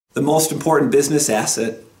The most important business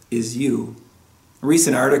asset is you. A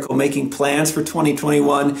recent article, Making Plans for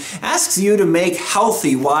 2021, asks you to make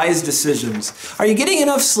healthy, wise decisions. Are you getting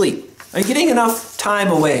enough sleep? Are you getting enough time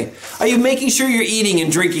away? Are you making sure you're eating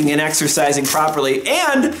and drinking and exercising properly?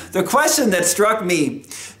 And the question that struck me,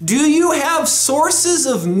 do you have sources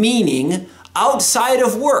of meaning outside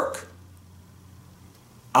of work?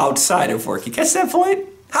 Outside of work. You catch that point?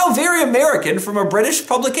 How very American from a British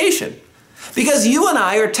publication. Because you and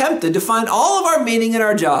I are tempted to find all of our meaning in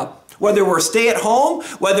our job. Whether we're stay at home,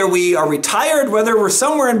 whether we are retired, whether we're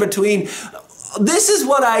somewhere in between. This is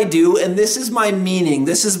what I do, and this is my meaning,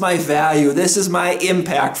 this is my value, this is my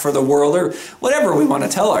impact for the world, or whatever we want to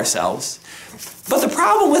tell ourselves. But the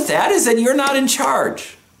problem with that is that you're not in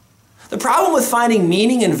charge. The problem with finding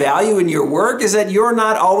meaning and value in your work is that you're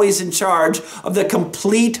not always in charge of the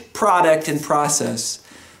complete product and process.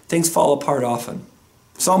 Things fall apart often.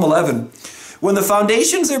 Psalm 11, when the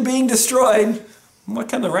foundations are being destroyed, what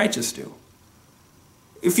can the righteous do?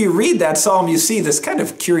 If you read that psalm, you see this kind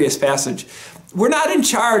of curious passage. We're not in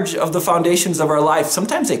charge of the foundations of our life.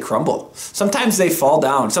 Sometimes they crumble. Sometimes they fall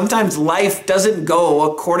down. Sometimes life doesn't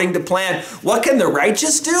go according to plan. What can the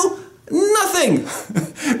righteous do? Nothing.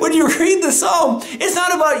 When you read the psalm, it's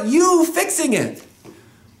not about you fixing it.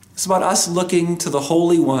 It's about us looking to the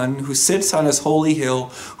Holy One who sits on his holy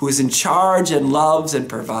hill, who is in charge and loves and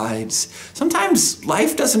provides. Sometimes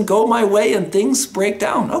life doesn't go my way and things break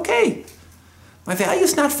down. Okay. My value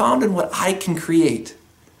is not found in what I can create.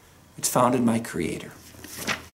 It's found in my Creator.